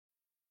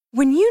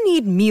When you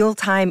need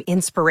mealtime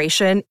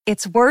inspiration,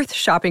 it's worth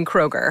shopping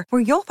Kroger,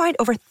 where you'll find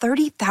over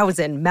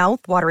 30,000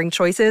 mouth-watering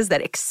choices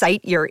that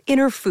excite your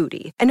inner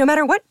foodie. And no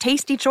matter what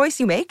tasty choice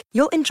you make,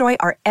 you'll enjoy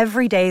our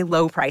everyday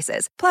low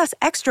prices, plus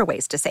extra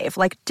ways to save,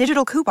 like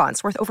digital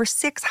coupons worth over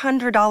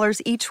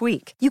 $600 each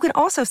week. You can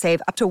also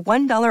save up to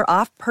 $1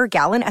 off per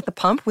gallon at the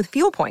pump with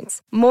fuel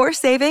points. More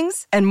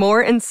savings and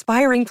more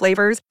inspiring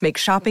flavors make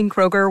shopping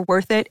Kroger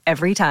worth it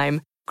every time.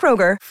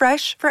 Kroger,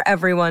 fresh for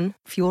everyone.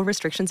 Fuel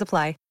restrictions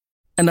apply.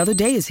 Another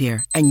day is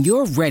here, and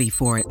you're ready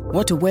for it.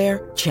 What to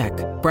wear? Check.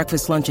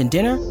 Breakfast, lunch, and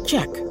dinner?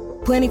 Check.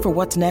 Planning for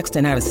what's next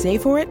and how to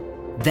save for it?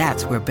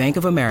 That's where Bank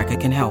of America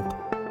can help.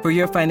 For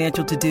your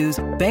financial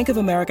to-dos, Bank of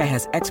America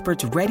has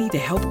experts ready to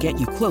help get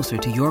you closer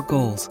to your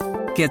goals.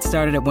 Get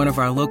started at one of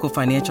our local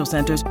financial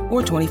centers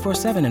or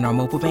 24/7 in our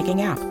mobile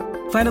banking app.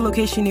 Find a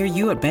location near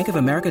you at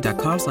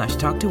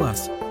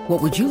bankofamerica.com/talktous.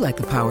 What would you like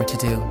the power to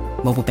do?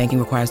 Mobile banking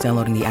requires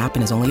downloading the app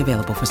and is only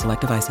available for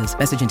select devices.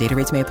 Message and data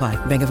rates may apply.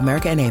 Bank of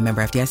America N.A.,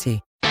 member FDIC.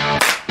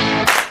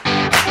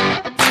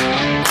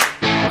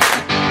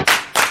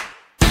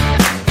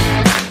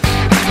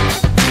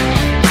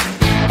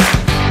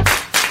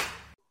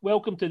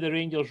 Welcome to the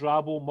Rangers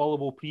Rabble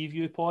Motherwell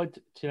preview pod.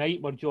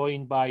 Tonight we're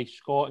joined by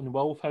Scott and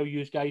Wilf. How are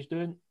you guys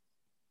doing?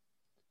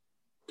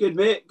 Good,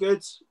 mate.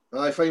 Good.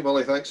 Aye, fine,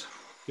 Molly, thanks.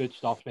 Good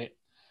stuff, mate.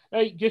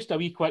 Right, just a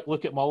wee quick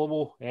look at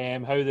Motherwell,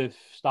 how they've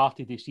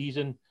started the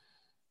season.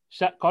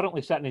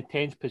 Currently sitting in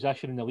 10th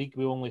position in the league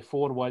with only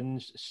 4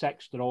 wins,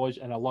 6 draws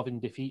and 11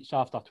 defeats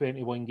after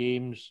 21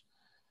 games.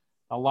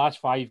 Our last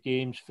 5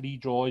 games, 3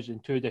 draws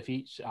and 2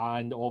 defeats.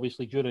 And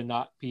obviously during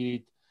that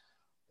period,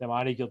 the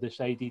manager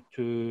decided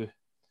to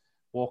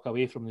walk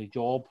away from the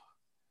job,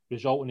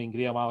 resulting in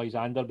Graham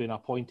Alexander being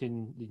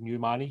appointed the new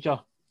manager.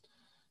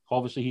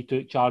 Obviously, he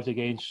took charge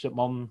against St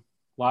Mirren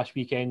last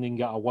weekend and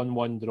got a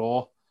 1-1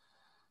 draw.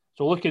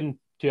 So looking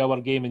to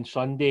our game on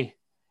Sunday,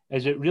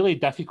 is it really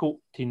difficult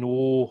to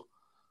know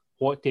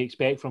what to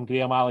expect from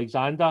Graham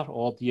Alexander,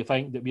 or do you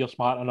think that we're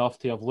smart enough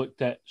to have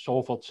looked at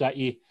Salford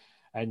City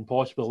and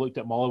possibly looked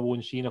at Motherwell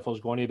and seen if there's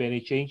going to be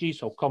any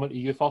changes? I'll come into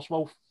you first,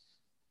 Wolf.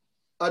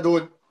 I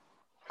don't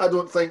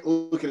think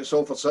looking at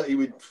Salford City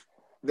would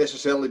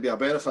necessarily be a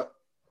benefit,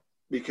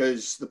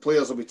 because the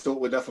players will be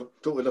totally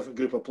different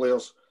group of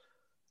players.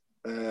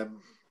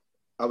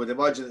 I would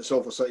imagine that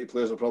Salford City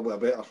players are probably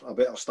a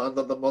better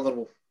standard than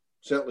Motherwell.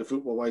 Certainly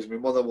football-wise. I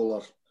mean, Motherwell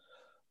are,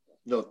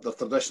 they're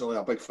traditionally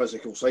a big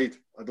physical side.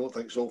 I don't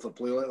think Salford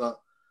play like that.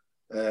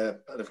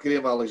 And if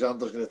Graham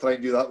Alexander's going to try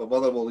and do that with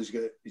Motherwell, he's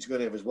going to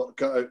have his work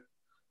cut out.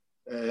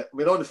 I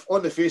mean,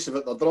 on the face of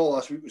it, the draw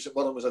last week with St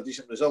Mirren was a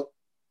decent result,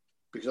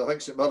 because I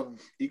think St Mirren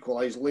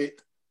equalised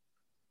late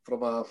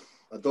from a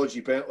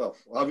dodgy penalty.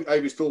 Well, I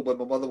was told by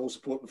my Motherwell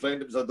supporting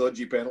friend it was a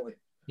dodgy penalty.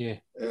 Yeah.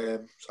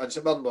 And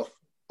St Mirren were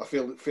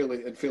in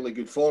fairly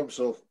good form,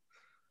 so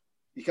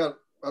you can't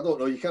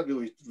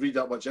really read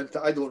that much into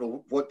it. I don't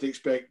know what to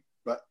expect,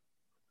 but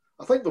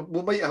I think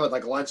we might have had a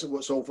glance at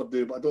what Salford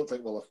do, but I don't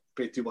think we'll have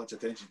paid too much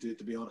attention to it,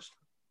 to be honest.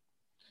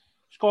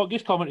 Scott,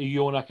 just coming to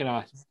you on a kind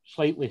of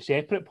slightly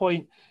separate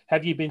point,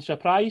 have you been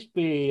surprised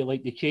by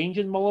the change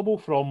in Motherwell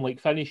from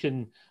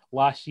finishing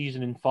last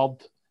season in third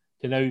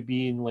to now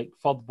being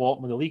third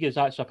bottom of the league? Has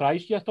that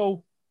surprised you at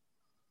all?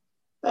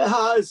 It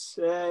has.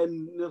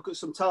 They've got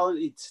some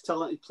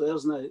talented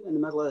players in the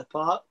middle of the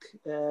park.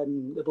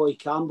 The boy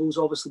Campbell's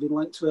obviously been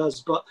linked with us,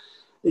 but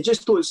they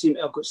just don't seem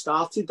to have got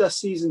started this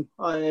season.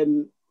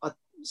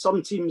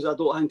 Some teams I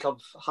don't think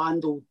have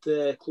handled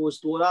the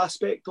closed door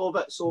aspect of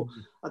it, so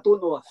I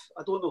don't know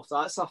if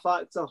that's a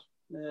factor.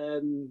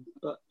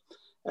 But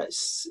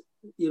it's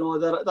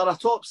they're a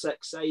top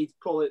 6 side,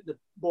 probably at the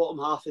bottom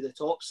half of the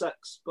top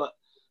 6, but.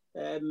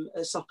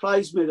 It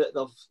surprised me that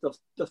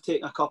they've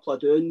taken a couple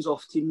of doings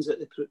off teams that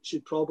they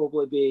should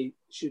probably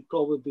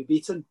be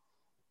beaten.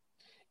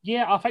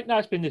 Yeah, I think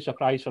that's been the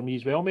surprise for me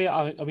as well, mate.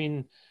 I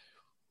mean,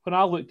 when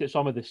I looked at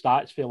some of the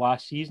stats for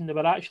last season, they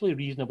were actually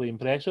reasonably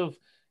impressive.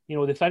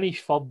 They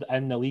finished third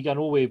in the league. I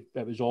know it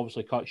was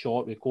obviously cut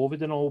short with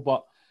COVID and all,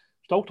 but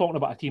still talking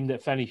about a team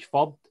that finished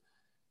third.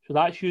 So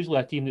that's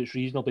usually a team that's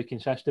reasonably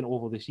consistent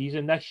over the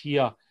season. This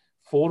year,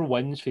 4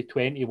 wins for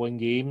 21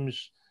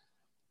 games.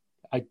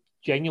 I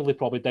genuinely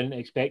probably didn't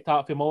expect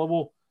that from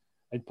Motherwell,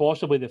 and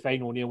possibly the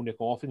final nail in the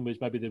coffin was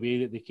maybe the way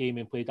that they came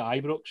and played at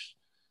Ibrox.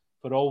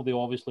 For all they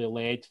obviously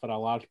led for a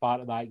large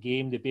part of that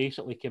game, they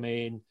basically came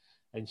in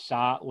and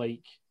sat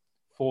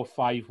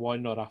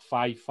 4-5-1 or a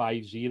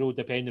 5-5-0,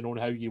 depending on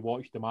how you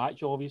watch the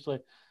match, obviously.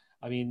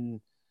 I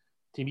mean,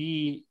 to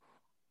me,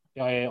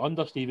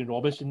 under Stephen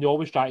Robinson, they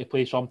always try to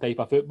play some type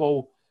of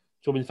football.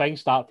 So when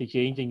things start to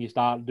change and you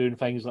start doing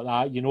things like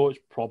that, it's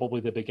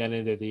probably the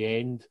beginning of the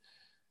end,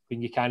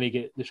 when you can't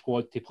get the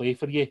squad to play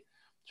for you.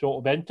 So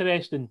it'll be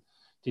interesting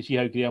to see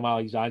how Graham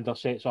Alexander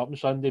sets up on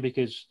Sunday,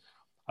 because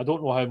I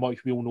don't know how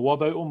much we'll know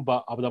about him,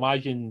 but I would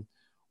imagine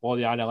all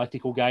the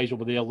analytical guys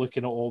over there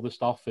looking at all the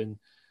stuff and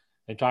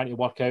trying to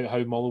work out how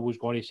Motherwell's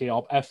going to set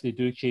up, if they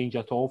do change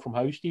at all from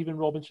how Stephen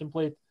Robinson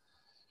played.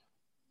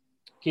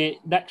 Okay,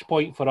 next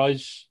point for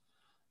us.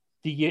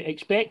 Do you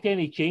expect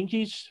any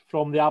changes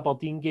from the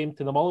Aberdeen game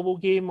to the Motherwell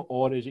game,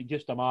 or is it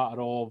just a matter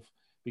of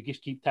we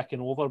just keep ticking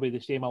over with the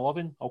same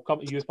 11? I'll come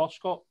to you first,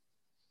 Scott.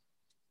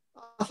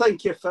 I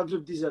think if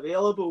everybody's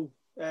available,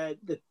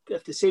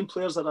 if the same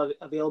players are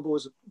available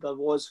as there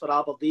was for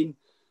Aberdeen,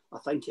 I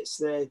think it's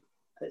the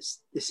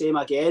same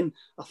again.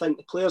 I think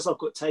the players have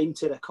got time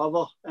to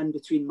recover in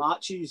between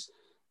matches.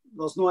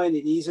 There's no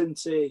any reason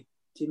to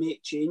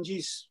make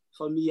changes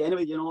for me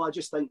anyway. You know, I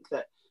just think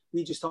that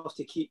we just have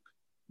to keep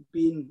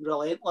being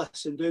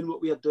relentless and doing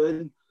what we are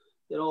doing.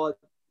 You know,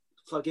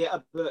 forget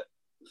about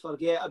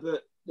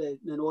the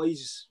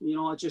noise. You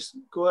know, just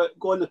go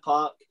in the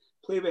park,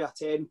 play with a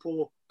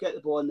tempo, get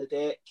the ball on the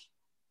deck,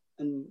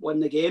 and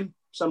win the game.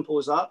 Simple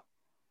as that.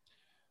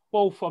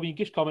 Well, I mean,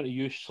 just coming to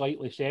you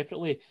slightly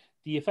separately,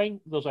 do you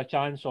think there's a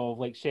chance of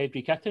like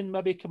Cedric Itten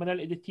maybe coming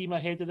into the team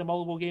ahead of the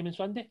Motherwell game on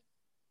Sunday?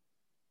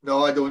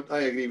 No, I don't.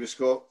 I agree with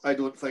Scott. I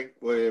don't think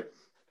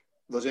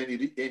there's any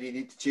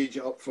need to change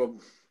it up from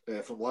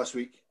last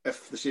week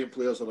if the same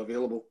players are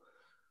available,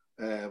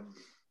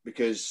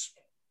 because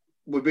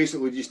we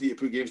basically just need to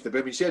put games to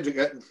bed. I mean, Cedric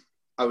Itten,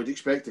 I would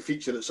expect to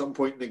feature at some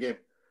point in the game,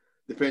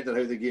 depending on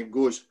how the game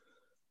goes.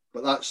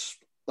 But that's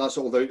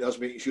all down to us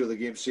making sure the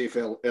game's safe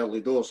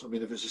early doors. I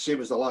mean, if it's the same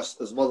as the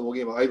Motherwell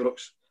game at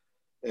Ibrox,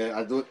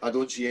 I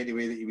don't see any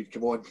way that he would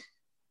come on,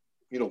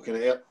 you know,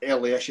 kind of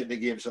early-ish in the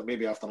game, so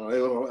maybe after an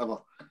hour or whatever.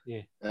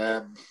 Yeah.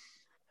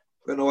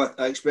 But no,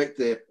 I expect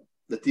the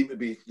team to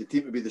be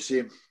the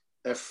same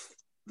if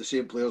the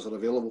same players are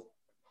available.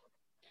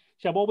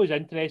 See, I'm always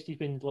interested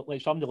when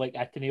like somebody like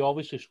Itten, he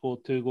obviously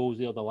scored 2 goals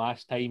there the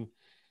last time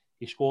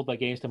he scored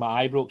against him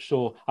at Ibrox.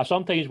 So I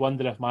sometimes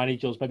wonder if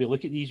managers maybe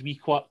look at these wee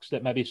quirks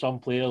that maybe some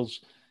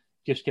players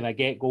just kind of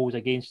get goals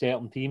against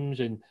certain teams,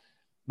 and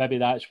maybe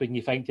that's when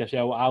you think to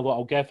yourself,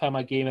 I'll give him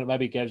a game, and it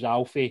maybe gives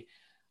Alfie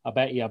a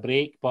bit of a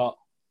break. But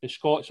as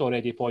Scott's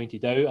already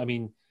pointed out, I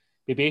mean,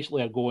 we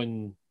basically are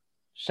going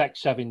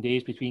 6-7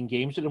 days between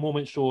games at the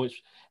moment, so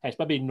it's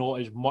maybe not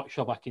as much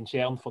of a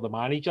concern for the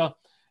manager.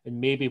 And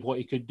maybe what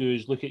he could do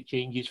is look at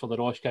changes for the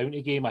Ross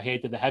County game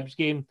ahead of the Hibs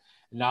game,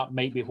 and that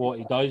might be what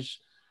he does.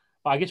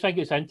 But I just think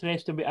it's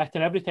interesting. And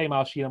every time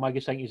I've seen him, I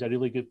just think he's a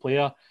really good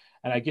player,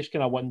 and I just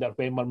kind of wonder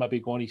when we're maybe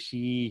going to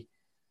see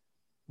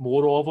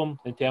more of him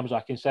in terms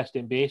of a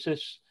consistent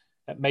basis.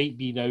 It might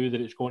be now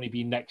that it's going to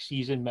be next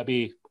season,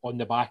 maybe on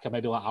the back of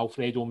maybe like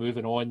Alfredo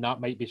moving on.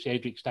 That might be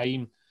Cedric's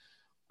time.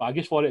 But I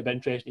just thought it'd be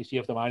interesting to see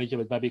if the manager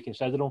would maybe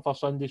consider him for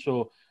Sunday.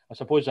 So I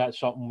suppose that's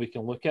something we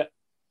can look at.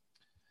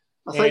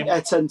 I think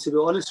Itten, to be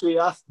honest with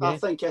you, I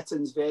think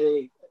Itten's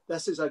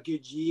this is a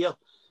good year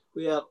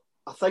where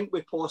I think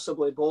we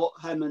possibly bought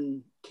him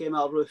and came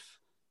out roof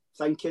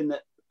thinking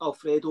that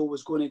Alfredo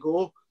was going to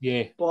go.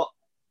 Yeah. But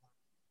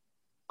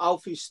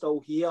Alfie's still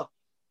here.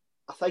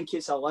 I think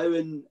it's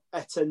allowing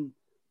Itten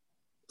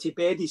to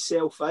bed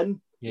himself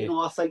in. Yeah.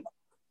 I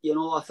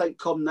think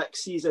come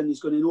next season he's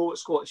going to know what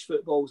Scottish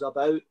football's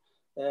about.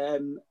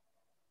 And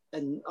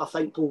I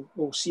think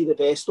we'll see the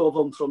best of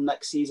him from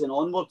next season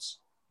onwards.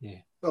 Yeah.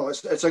 No,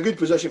 it's a good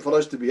position for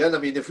us to be in. I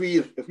mean, if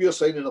we're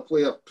signing a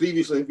player,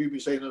 previously if we'd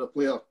been signing a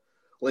player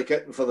like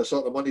Itten for the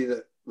sort of money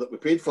that we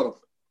paid for him,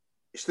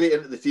 straight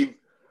into the team,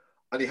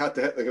 and he had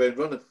to hit the ground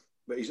running.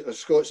 But as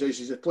Scott says,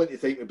 he's had plenty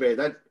of time to bed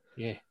in.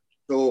 Yeah.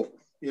 So,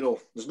 you know,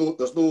 there's not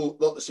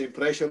the same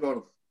pressure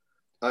on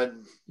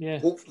him.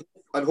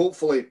 And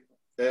hopefully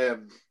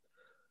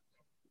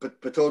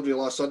Pittodrie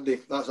last Sunday,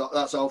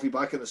 that's Alfie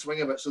back in the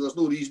swing of it. So there's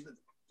no reason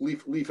to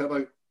leave him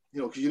out. You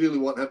know, because you really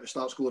want him to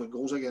start scoring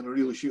goals again and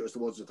really shoot us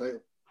towards the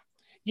title.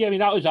 Yeah, I mean,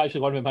 that was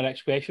actually going to be my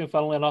next question,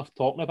 funnily enough,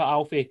 talking about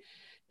Alfie.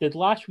 Did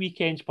last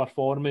weekend's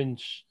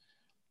performance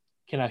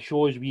kind of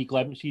show us wee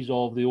glimpses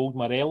of the old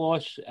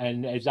Morelos?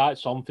 And is that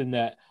something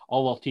that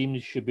all our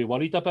teams should be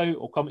worried about?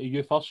 I'll come to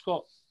you first,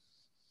 Scott.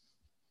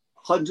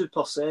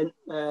 100%.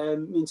 I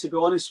mean, to be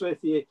honest with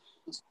you,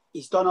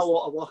 he's done a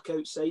lot of work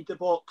outside the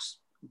box,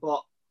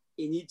 but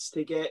he needs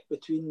to get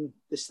between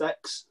the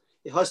sticks.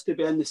 He has to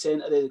be in the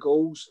centre of the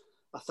goals.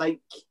 I think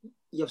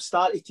you've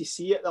started to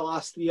see it the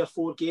last 3 or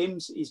 4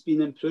 games. He's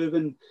been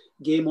improving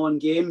game on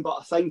game, but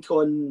I think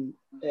on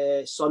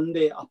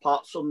Sunday,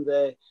 apart from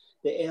the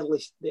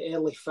early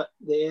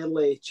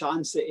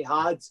chance that he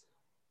had,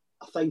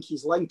 I think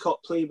his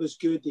link-up play was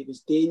good. He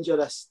was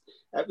dangerous.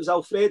 It was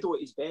Alfredo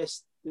at his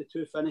best. The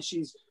 2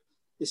 finishes,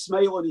 the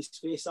smile on his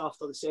face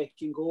after the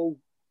second goal.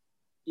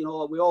 You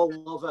know, we all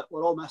love it.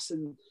 We're all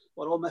missing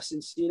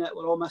seeing it.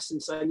 We're all missing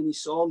singing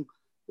his song.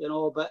 You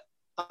know, but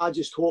I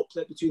just hope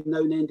that between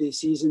now and the end of the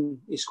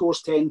season, he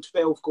scores 10,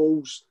 12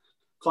 goals,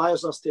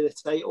 fires us to the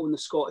title in the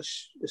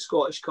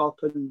Scottish Cup,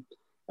 and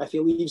if he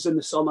leaves in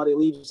the summer, he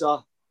leaves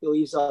us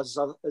as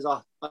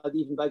an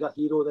even bigger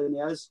hero than he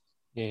is.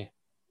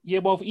 Yeah.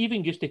 Well,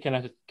 even just to kind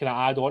of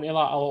add on to that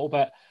a little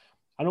bit,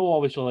 I know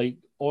obviously like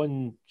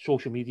on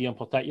social media in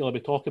particular, we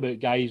talk about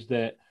guys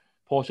that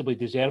possibly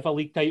deserve a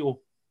league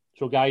title.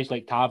 So guys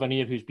like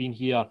Tavernier, who's been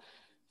here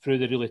through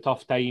the really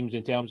tough times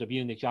in terms of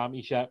being in the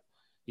Championship.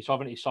 He's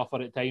having to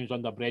suffer at times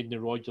under Brendan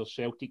Rodgers'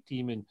 Celtic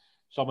team and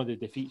some of the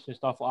defeats and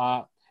stuff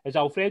like that. Is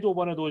Alfredo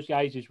one of those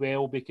guys as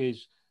well?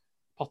 Because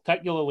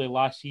particularly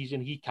last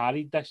season, he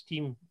carried this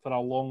team for a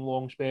long,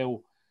 long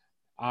spell.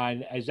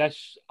 And is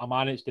this a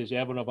man that's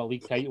deserving of a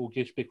league title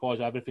just because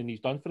of everything he's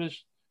done for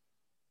us?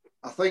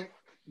 I think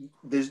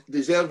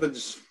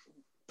deserving's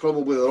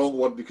probably the wrong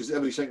one, because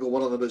every single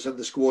one of them that's in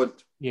the squad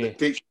that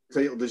takes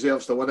the title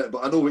deserves to win it.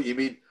 But I know what you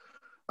mean.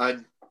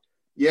 And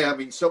yeah,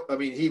 he's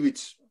certainly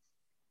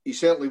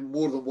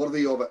more than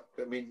worthy of it.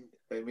 I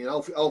mean,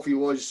 Alfie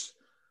was,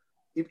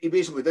 he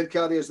basically did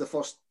carry us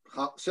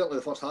certainly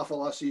the first half of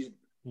last season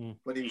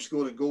when he was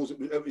scoring goals.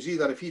 It was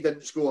either if he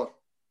didn't score,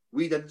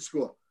 we didn't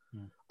score.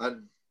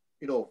 And,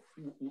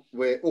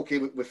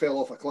 we fell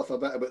off a cliff a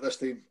bit about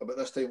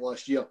this time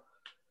last year,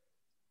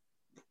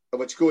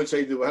 which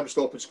coincided with him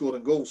stopping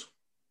scoring goals,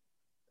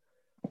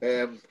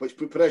 which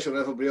put pressure on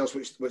everybody else,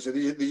 which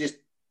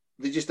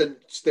they just didn't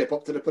step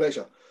up to the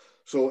pressure.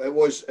 So it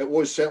was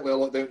certainly a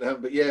lot down to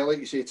him. But yeah, like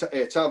you say,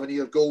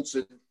 Tavernier,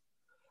 Goldson.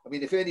 I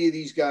mean, if any of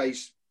these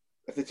guys,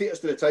 if they take us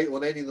to the title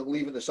and any of them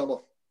leave in the summer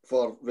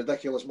for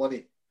ridiculous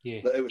money,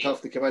 that it would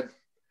have to come in,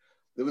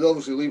 they would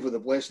obviously leave with a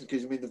blessing,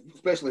 because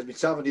especially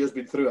Tavernier's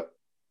been through it.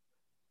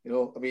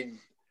 When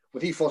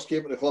he first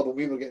came to the club and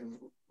we were getting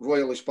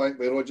royally spanked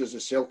by Rodgers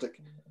at Celtic,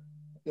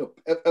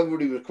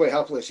 everybody would quite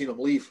happily have seen him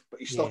leave,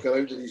 but he's stuck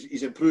around and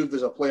he's improved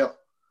as a player.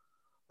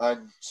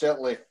 And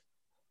certainly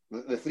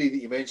the three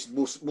that you mentioned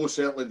most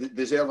certainly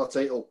deserve a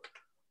title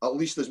at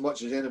least as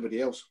much as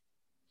anybody else.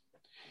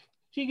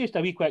 See, just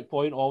a wee quick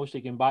point,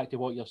 obviously going back to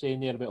what you're saying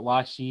there about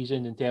last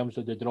season in terms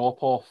of the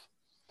drop-off.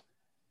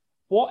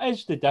 What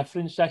is the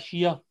difference this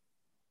year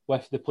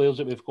with the players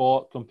that we've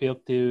got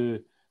compared to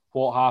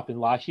what happened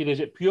last year?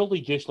 Is it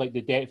purely just like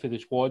the depth of the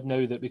squad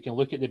now that we can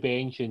look at the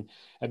bench and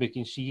we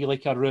can see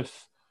like a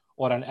Roof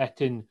or an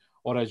Itten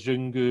or a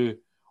Zungu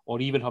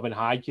or even having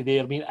Hadji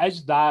there? I mean,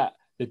 is that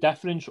the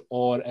difference,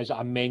 or is it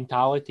a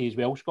mentality as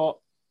well, Scott?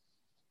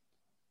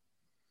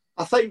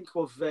 I think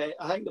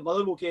the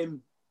Motherwell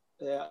game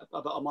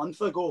about a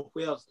month ago,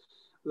 where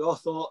we all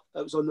thought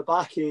it was on the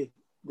back of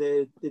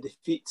the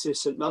defeat to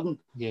St Mirren.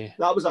 Yeah,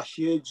 that was a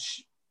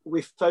huge.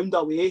 We found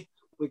a way.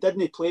 We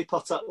didn't play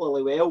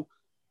particularly well,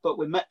 but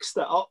we mixed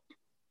it up.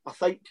 I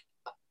think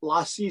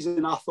last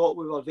season I thought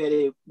we were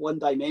very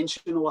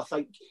one-dimensional. I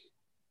think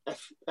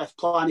if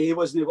Plan A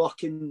wasn't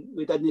working,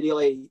 we didn't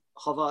really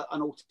have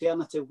an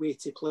alternative way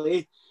to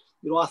play.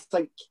 I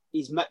think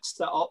he's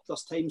mixed it up.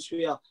 There's times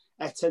where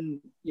Itten,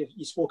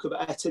 you spoke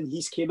about Itten,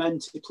 he's came in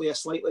to play a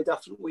slightly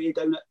different way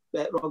down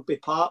at Rugby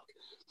Park.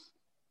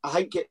 I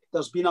think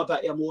there's been a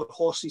bit of more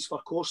horses for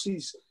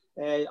courses,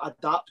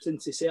 adapting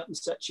to certain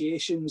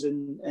situations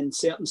and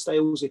certain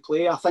styles of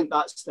play. I think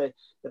that's the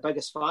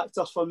biggest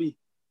factor for me.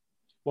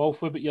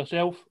 Wolf, what about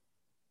yourself?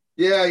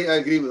 Yeah, I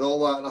agree with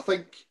all that. And I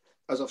think,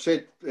 as I've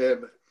said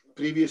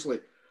previously,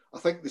 I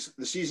think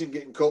the season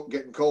getting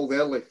called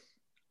early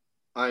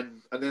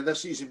and then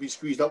this season being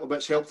squeezed up a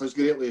bit's helped us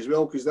greatly as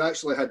well, because they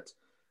actually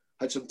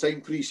had some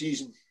time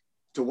pre-season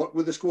to work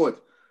with the squad.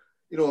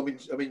 I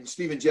mean,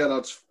 Steven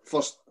Gerrard's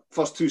first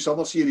two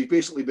summers here,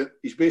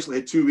 he's basically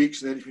had 2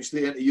 weeks and then he's been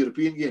straight into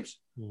European games.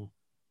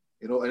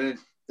 And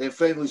then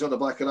friendlies on the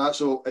back of that.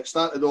 So it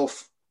started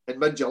off in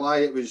mid-July,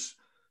 it was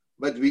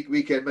midweek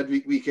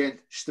weekend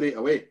straight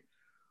away.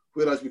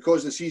 Whereas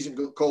because the season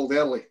got called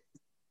early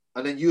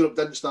and then Europe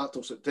didn't start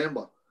till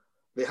September,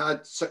 they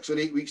had 6 or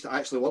 8 weeks to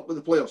actually work with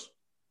the players.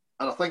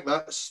 And I think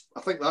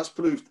that's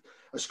proved,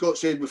 as Scott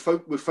said,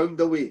 we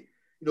found a way.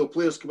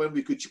 Players come in,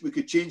 we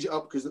could change it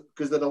up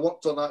because they'd have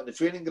worked on that in the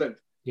training ground.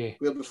 Yeah.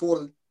 Where before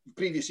the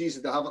previous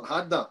season they haven't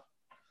had that.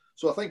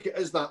 So I think it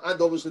is that,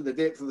 and obviously the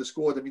depth of the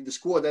squad. I mean, the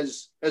squad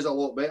is a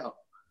lot better.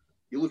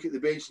 You look at the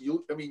bench, and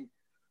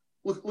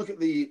look at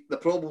the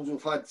problems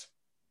we've had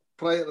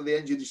prior to the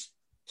injuries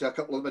to a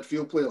couple of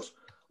midfield players.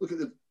 Look at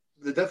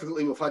the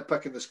difficulty we've had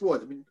picking the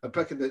squad. I mean,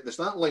 picking the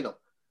starting lineup.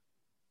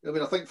 I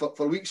mean, I think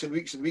for weeks and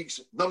weeks and weeks,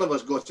 none of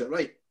us got it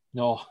right.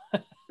 No,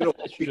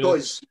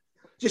 because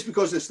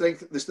the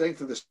strength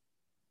of the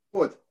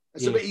squad.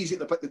 It's a bit easy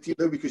to pick the team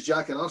now because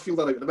Jack and Arfield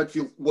are out, and the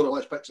midfield more or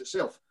less picks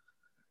itself.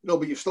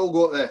 But you've still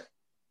got the.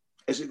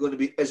 Is it going to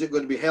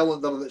be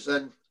Hellander that's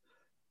in?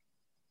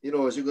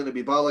 Is it going to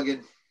be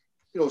Balogun?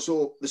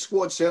 So the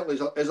squad certainly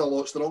is a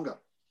lot stronger.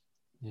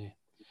 Yeah,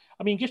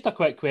 I mean, just a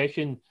quick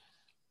question.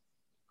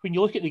 When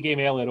you look at the game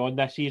earlier on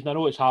this season, I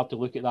know it's hard to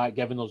look at that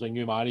given there's a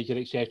new manager,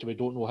 etc. We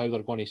don't know how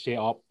they're going to set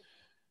up.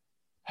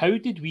 How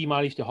did we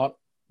manage to hurt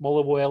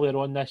Motherwell earlier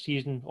on this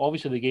season?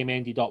 Obviously, the game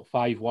ended up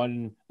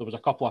 5-1. There was a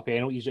couple of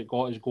penalties that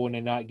got us going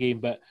in that game.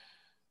 But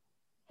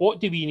what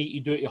do we need to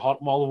do to hurt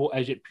Motherwell?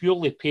 Is it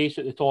purely pace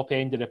at the top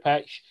end of the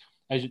pitch?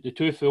 Is it the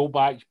two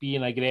fullbacks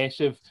being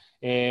aggressive?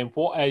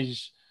 What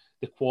is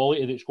the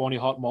quality that's going to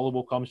hurt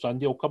Motherwell come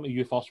Sunday? I'll come to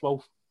you first,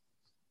 Wolf.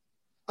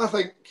 I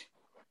think,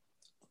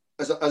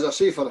 as I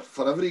say for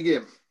every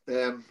game,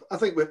 I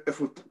think if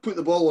we put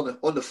the ball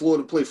on the floor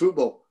and play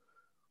football,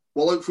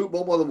 we'll out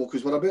football Motherwell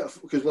because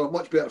we're a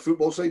much better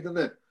football side than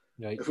them.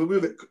 Right. If we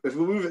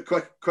move it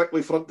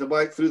quickly front to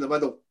back through the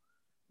middle,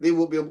 they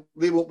won't be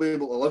able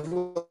to live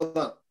with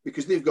that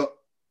because they've got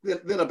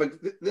they're a big,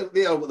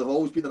 they are what they've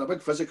always been. They're a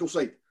big physical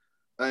side,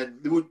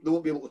 and they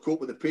won't be able to cope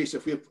with the pace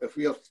if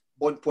we're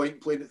on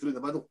point playing it through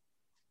the middle.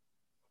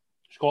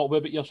 Scott, what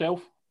about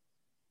yourself?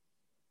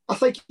 I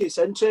think it's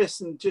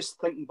interesting, just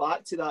thinking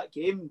back to that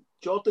game,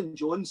 Jordan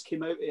Jones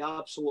came out of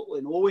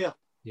absolutely nowhere.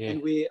 Yeah.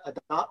 And we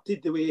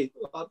adapted the way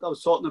I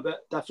was talking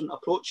about different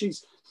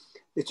approaches.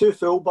 The two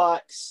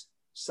fullbacks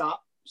sat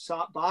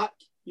back,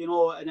 you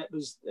know, and it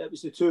was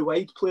the two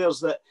wide players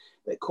that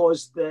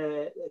caused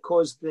the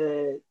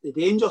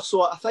danger.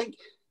 So I think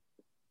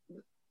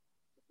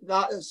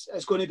that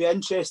is going to be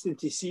interesting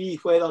to see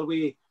whether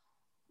we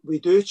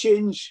do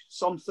change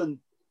something.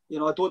 You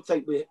know, I don't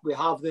think we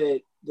have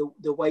the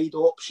wide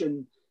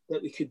option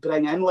that we could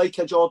bring in like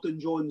a Jordan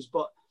Jones,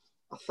 but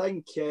I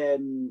think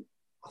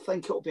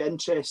it'll be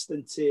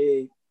interesting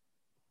to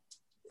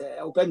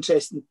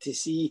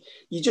see.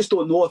 You just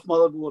don't know if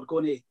Motherwell are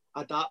going to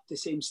adapt the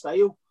same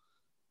style.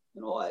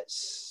 You know,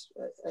 it's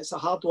a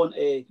hard one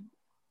to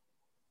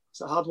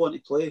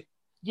play.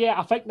 Yeah,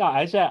 I think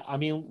that is it. I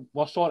mean,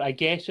 we're sort of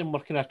guessing. We're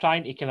kind of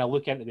trying to kind of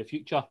look into the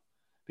future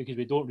because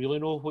we don't really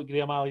know what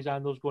Graham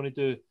Alexander's going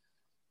to do.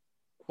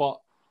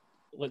 But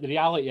like the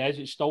reality is,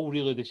 it's still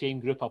really the same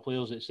group of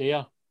players that's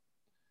there.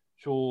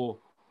 So,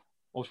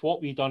 it's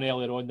what we've done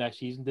earlier on this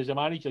season. Does the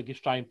manager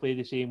just try and play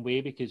the same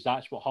way because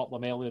that's what hurt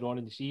them earlier on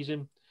in the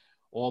season,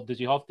 or does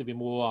he have to be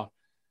more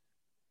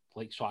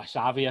like sort of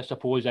savvy, I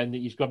suppose, in that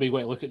he's going to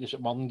look at the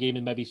St Mirren game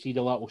and maybe see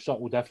the little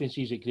subtle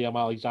differences that Graham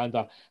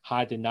Alexander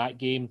had in that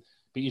game?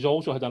 But he's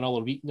also had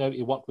another week now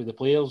to work with the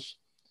players.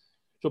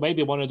 So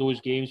maybe one of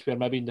those games where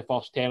maybe in the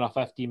first 10 or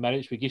 15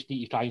 minutes we just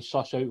need to try and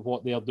suss out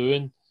what they're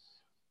doing.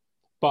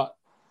 But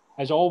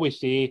as I always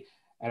say,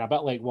 and a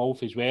bit like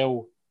Wolf as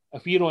well,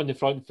 if we're on the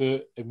front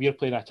foot and we're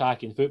playing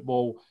attacking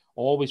football, I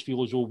always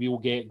feel as though we'll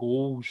get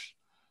goals.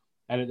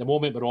 And at the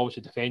moment, we're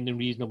obviously defending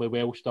reasonably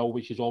well still,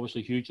 which is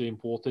obviously hugely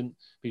important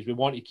because we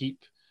want to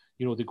keep,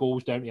 you know, the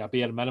goals down to a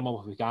bare minimum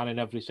if we can in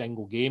every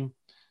single game.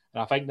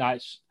 And I think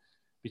that's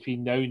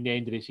between now and the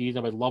end of the season.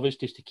 I would love us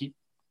just to keep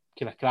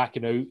kind of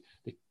cracking out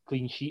the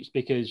clean sheets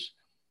because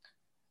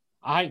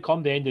I think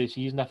come the end of the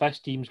season, if this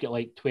team's got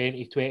like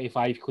 20,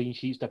 25 clean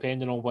sheets,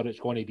 depending on what it's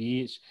going to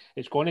be,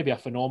 it's going to be a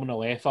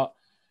phenomenal effort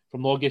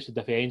from not just the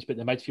defence, but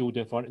the midfield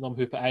in front of them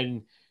who put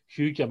in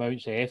huge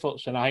amounts of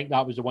efforts. And I think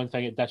that was the one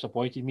thing that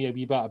disappointed me a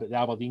wee bit about the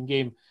Aberdeen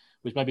game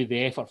was maybe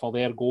the effort for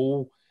their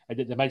goal and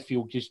that the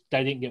midfield just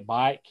didn't get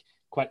back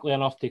quickly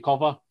enough to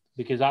cover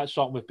because that's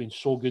something we've been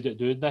so good at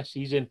doing this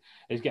season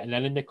is getting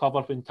in the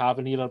cover when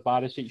Tavernier or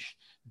Barisic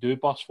do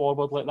bust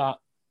forward like that.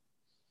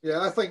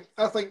 Yeah, I think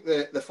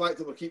the fact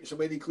that we're keeping so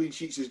many clean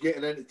sheets is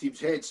getting into teams'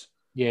 heads.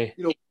 Yeah.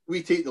 You know,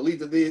 we take the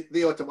lead and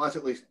they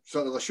automatically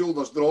sort of the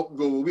shoulders drop and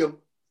go, well,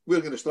 we're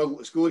going to struggle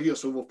to score here,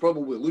 so we're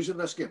probably losing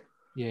this game.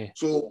 Yeah.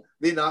 So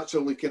they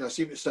naturally kind of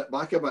seem to sit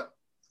back a bit,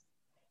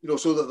 you know,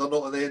 so that they're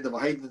not on the end of a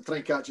hiding and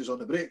trying catches on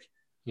the break.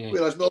 Yeah.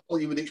 Whereas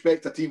normally you would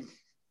expect a team,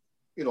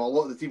 you know, a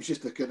lot of the teams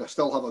just to kind of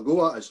still have a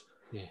go at us.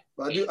 Yeah.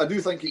 But I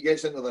do think it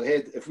gets into their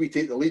head if we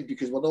take the lead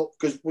because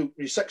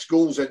we 6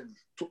 goals in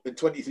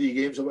 23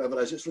 games or whatever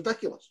it is, it's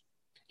ridiculous.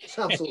 It's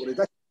absolutely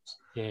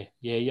ridiculous.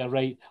 Yeah, you're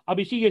right. I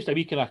mean, see, just a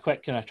wee kind of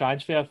quick kind of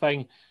transfer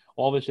thing.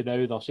 Obviously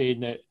now they're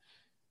saying that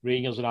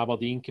Rangers and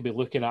Aberdeen could be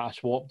looking at a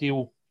swap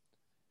deal.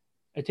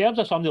 In terms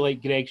of somebody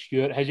like Greg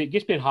Stewart, has it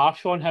just been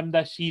harsh on him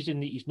this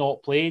season that he's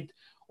not played,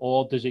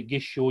 or does it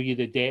just show you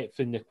the depth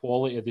and the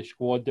quality of the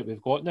squad that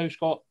we've got now,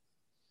 Scott?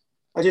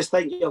 I just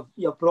think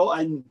you've brought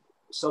in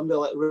somebody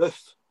like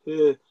Roof,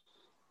 who,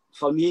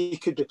 for me,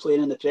 could be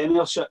playing in the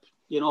Premiership.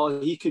 You know,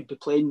 he could be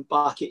playing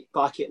back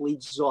at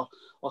Leeds or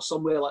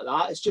somewhere like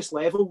that. It's just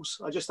levels.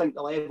 I just think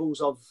the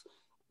levels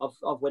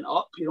have went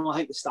up. You know, I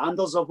think the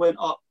standards have went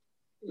up.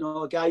 You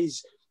know,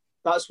 guys,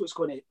 that's what's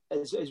going to,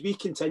 as we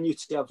continue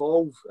to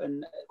evolve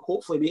and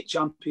hopefully make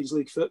Champions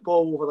League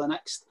football over the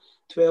next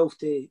 12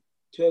 to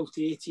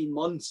 18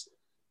 months,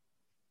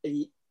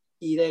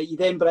 you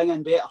then bring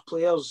in better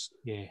players.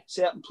 Yeah.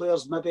 Certain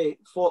players maybe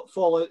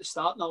fall out the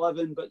starting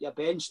 11, but your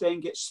bench then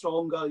gets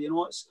stronger. You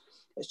know, it's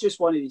just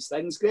one of these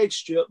things. Greg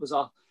Stewart was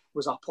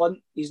a punt.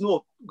 He's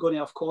not going to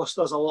have cost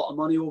us a lot of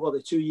money over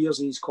the 2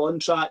 years of his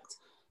contract.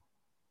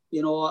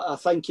 You know, I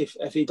think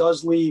if he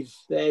does leave,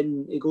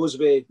 then he goes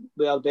with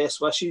our best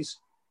wishes.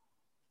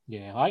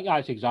 Yeah, I think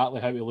that's exactly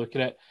how we look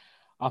at it.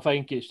 I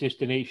think it's just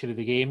the nature of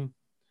the game.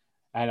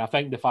 And I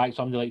think the fact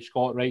somebody like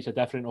Scott Wright's a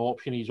different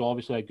option, he's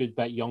obviously a good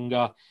bit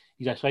younger.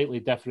 He's a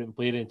slightly different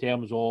player in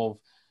terms of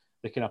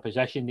the kind of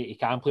position that he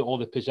can play, all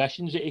the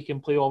positions that he can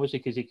play, obviously,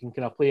 because he can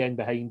kind of play in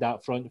behind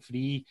that front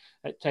three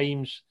at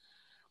times.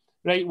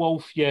 Right,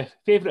 Wolf, your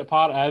favourite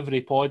part of every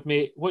pod,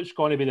 mate. What's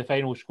going to be the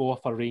final score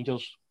for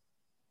Rangers?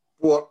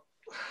 4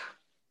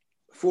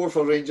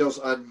 for Rangers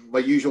and my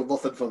usual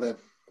nothing for them.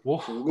 Oh,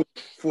 so we'll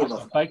go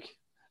 4-0.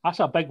 That's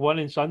a big win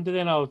on Sunday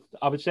then. I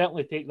would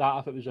certainly take that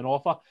if it was an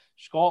offer.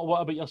 Scott,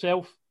 what about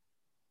yourself?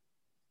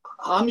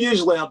 I'm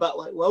usually a bit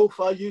like Wilf.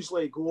 I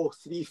usually go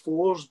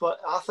 3-4s, but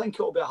I think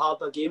it'll be a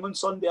harder game on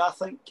Sunday. I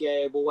think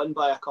we'll win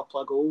by a couple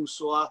of goals.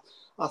 So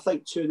I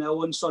think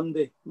 2-0 on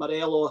Sunday.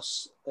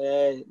 Morelos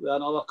with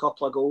another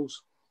couple of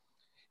goals.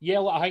 Yeah,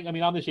 look,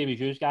 I'm the same as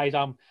you guys.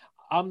 I'm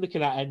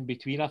looking at in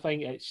between. I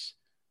think it's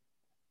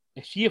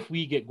see if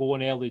we get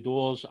going early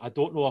doors. I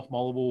don't know if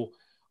Motherwell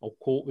will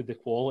cope with the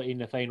quality in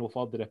the final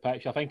third of the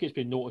pitch. I think it's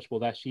been noticeable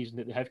this season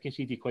that they have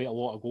conceded quite a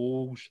lot of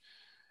goals.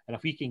 And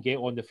if we can get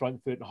on the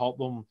front foot and hurt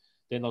them,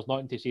 then there's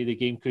nothing to say the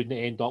game couldn't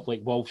end up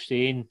like Wolf's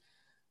saying.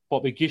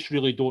 But we just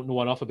really don't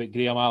know enough about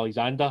Graham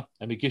Alexander,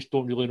 and we just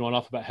don't really know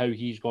enough about how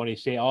he's going to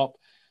set up.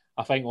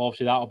 I think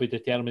obviously that'll be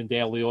determined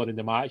early on in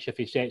the match if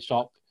he sets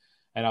up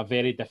in a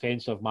very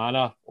defensive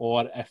manner,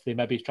 or if they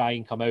maybe try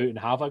and come out and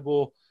have a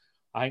go.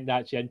 I think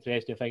that's the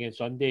interesting thing on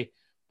Sunday.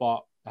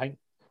 But I think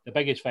the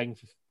biggest thing,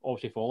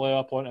 obviously, for all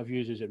our point of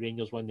views, is that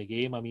Rangers win the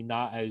game. I mean,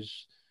 that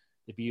is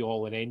the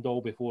be-all and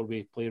end-all before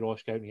we play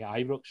Ross County at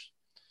Ibrox.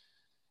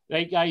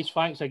 Right, guys,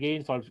 thanks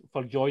again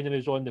for joining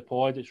us on the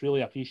pod. It's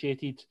really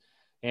appreciated.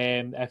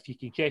 If you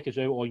can check us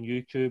out on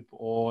YouTube,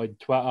 on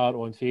Twitter,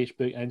 on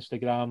Facebook,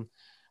 Instagram,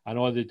 and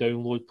all the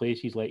download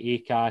places like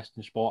Acast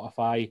and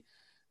Spotify,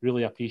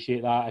 really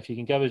appreciate that. If you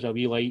can give us a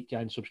wee like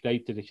and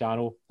subscribe to the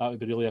channel, that would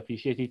be really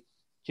appreciated.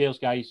 Cheers,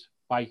 guys.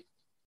 Bye.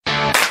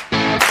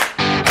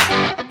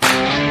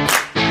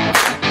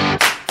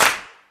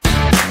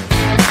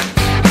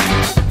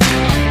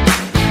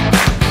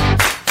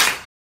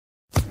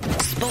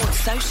 Sports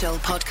Social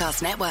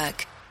Podcast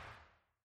Network.